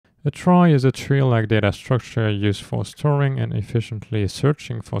A trie is a tree-like data structure used for storing and efficiently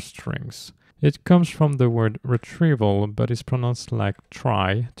searching for strings. It comes from the word retrieval, but is pronounced like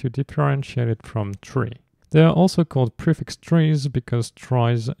try to differentiate it from tree. They are also called prefix trees because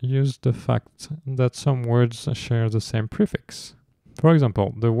tries use the fact that some words share the same prefix. For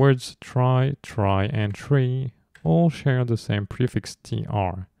example, the words try, and tree all share the same prefix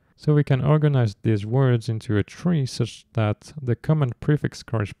tr. So we can organize these words into a tree such that the common prefix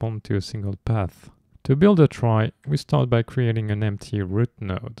corresponds to a single path. To build a trie, we start by creating an empty root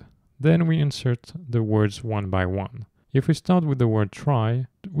node. Then we insert the words one by one. If we start with the word try,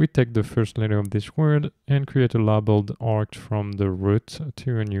 we take the first letter of this word and create a labeled arc from the root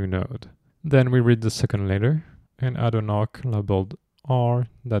to a new node. Then we read the second letter and add an arc labeled R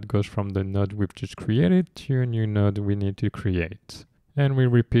that goes from the node we've just created to a new node we need to create. And we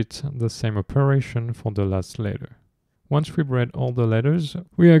repeat the same operation for the last letter. Once we've read all the letters,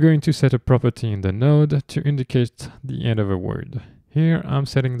 we are going to set a property in the node to indicate the end of a word. Here I'm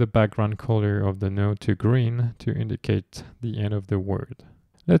setting the background color of the node to green to indicate the end of the word.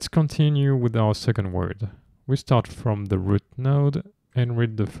 Let's continue with our second word. We start from the root node and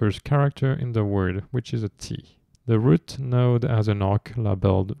read the first character in the word, which is a T. The root node has an arc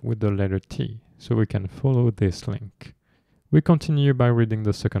labeled with the letter T, so we can follow this link. We continue by reading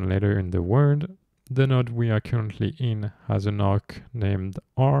the second letter in the word. The node we are currently in has an arc named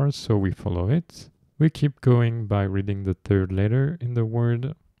R, so we follow it. We keep going by reading the third letter in the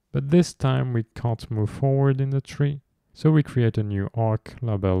word, but this time we can't move forward in the tree, so we create a new arc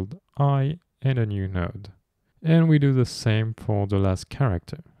labeled I and a new node. And we do the same for the last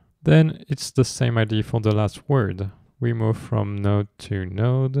character. Then it's the same idea for the last word. We move from node to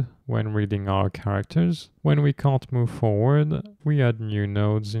node when reading our characters. When we can't move forward, we add new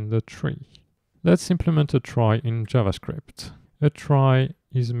nodes in the tree. Let's implement a trie in JavaScript. A trie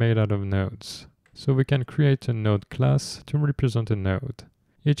is made out of nodes, so we can create a node class to represent a node.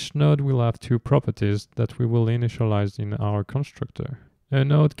 Each node will have two properties that we will initialize in our constructor. A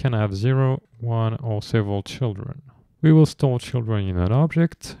node can have 0, 1, or several children. We will store children in an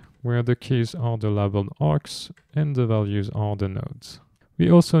object, where the keys are the labeled arcs and the values are the nodes. We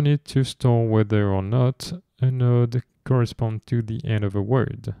also need to store whether or not a node corresponds to the end of a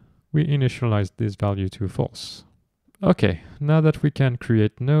word. We initialize this value to false. Okay, now that we can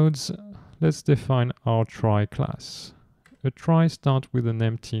create nodes, let's define our trie class. A trie starts with an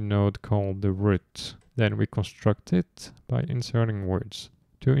empty node called the root. Then we construct it by inserting words.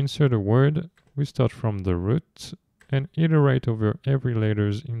 To insert a word, we start from the root and iterate over every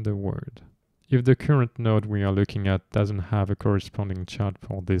letters in the word. If the current node we are looking at doesn't have a corresponding child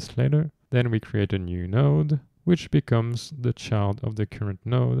for this letter, then we create a new node, which becomes the child of the current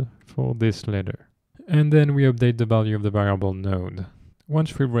node for this letter. And then we update the value of the variable node.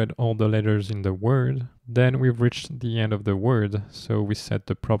 Once we've read all the letters in the word, then we've reached the end of the word, so we set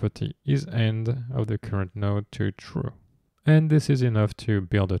the property isEnd of the current node to true. And this is enough to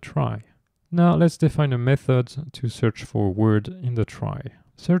build a trie. Now let's define a method to search for a word in the trie.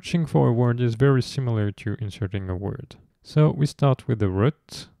 Searching for a word is very similar to inserting a word. So we start with the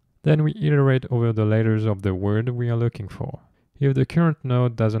root, then we iterate over the letters of the word we are looking for. If the current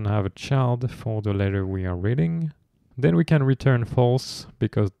node doesn't have a child for the letter we are reading, then we can return false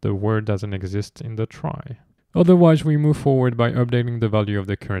because the word doesn't exist in the trie. Otherwise, we move forward by updating the value of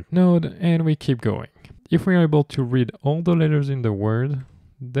the current node and we keep going. If we are able to read all the letters in the word,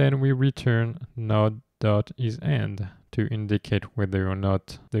 then we return node.isEnd to indicate whether or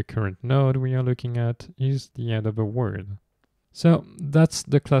not the current node we are looking at is the end of a word. So that's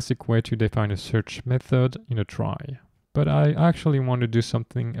the classic way to define a search method in a trie. But I actually want to do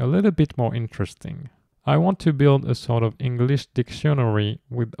something a little bit more interesting. I want to build a sort of English dictionary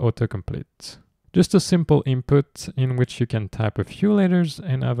with autocomplete. Just a simple input in which you can type a few letters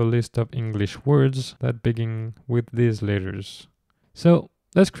and have a list of English words that begin with these letters. So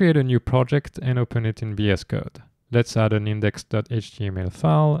let's create a new project and open it in VS Code. Let's add an index.html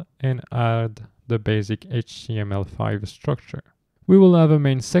file and add the basic HTML5 structure. We will have a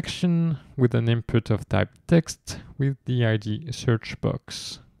main section with an input of type text with the ID search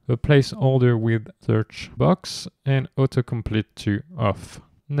box, a placeholder with search box, and autocomplete to off.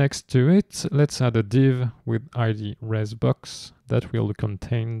 Next to it, let's add a div with ID resbox that will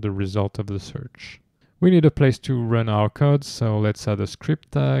contain the result of the search. We need a place to run our code, so let's add a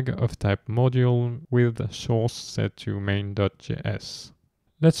script tag of type module with source set to main.js.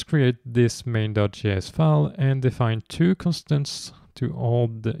 Let's create this main.js file and define two constants to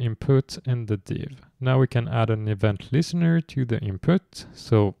hold the input and the div. Now we can add an event listener to the input,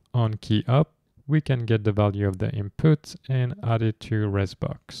 so on key up, we can get the value of the input and add it to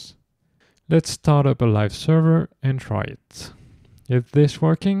resbox. Let's start up a live server and try it. Is this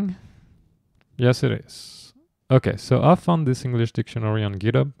working? Yes, it is. Okay, so I found this English dictionary on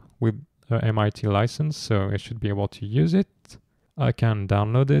GitHub with an MIT license, so I should be able to use it. I can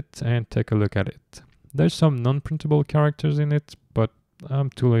download it and take a look at it. There's some non-printable characters in it, but I'm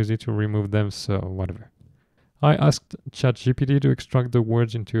too lazy to remove them, so whatever. I asked ChatGPT to extract the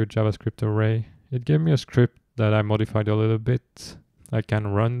words into a JavaScript array. It gave me a script that I modified a little bit. I can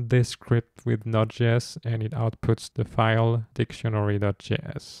run this script with Node.js and it outputs the file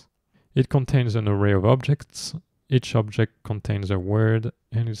dictionary.js. It contains an array of objects. Each object contains a word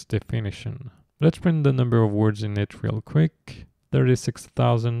and its definition. Let's print the number of words in it real quick.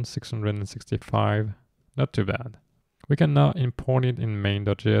 36,665. Not too bad. We can now import it in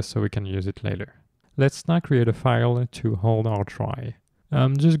main.js so we can use it later. Let's now create a file to hold our try.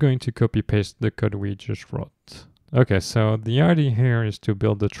 I'm just going to copy paste the code we just wrote. Okay, so the idea here is to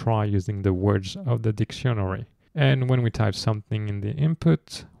build the try using the words of the dictionary. And when we type something in the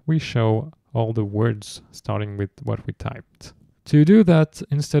input, we show all the words starting with what we typed. To do that,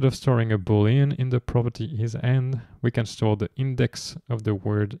 instead of storing a boolean in the property isEnd, we can store the index of the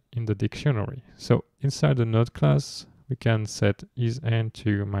word in the dictionary. So inside the node class, we can set isEnd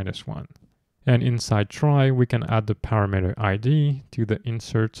to -1. And inside try, we can add the parameter id to the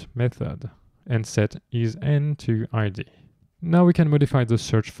insert method and set isEnd to id. Now we can modify the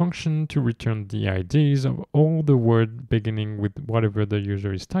search function to return the IDs of all the words beginning with whatever the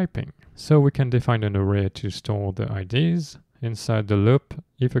user is typing. So we can define an array to store the IDs. Inside the loop,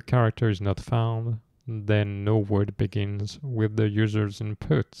 if a character is not found, then no word begins with the user's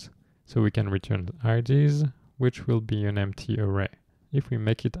input. So we can return IDs, which will be an empty array. If we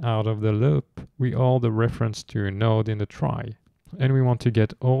make it out of the loop, we add the reference to a node in the try. And we want to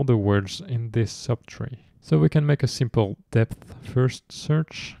get all the words in this subtree. So we can make a simple depth first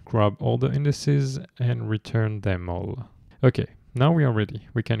search, grab all the indices and return them all. Okay, now we are ready.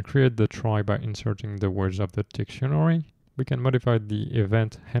 We can create the try by inserting the words of the dictionary. We can modify the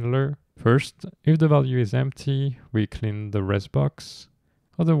event handler. First, if the value is empty, we clean the resbox.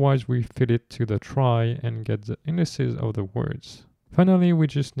 Otherwise, we feed it to the try and get the indices of the words. Finally, we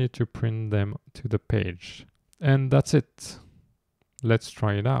just need to print them to the page. And that's it. Let's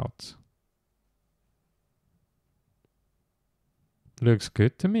try it out. Looks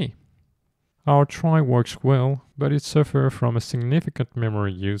good to me. Our try works well, but it suffers from a significant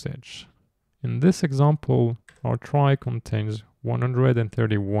memory usage. In this example, our try contains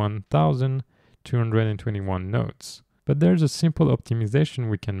 131,221 nodes. But there's a simple optimization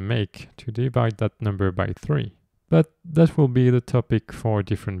we can make to divide that number by 3. But that will be the topic for a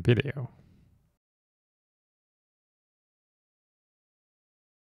different video.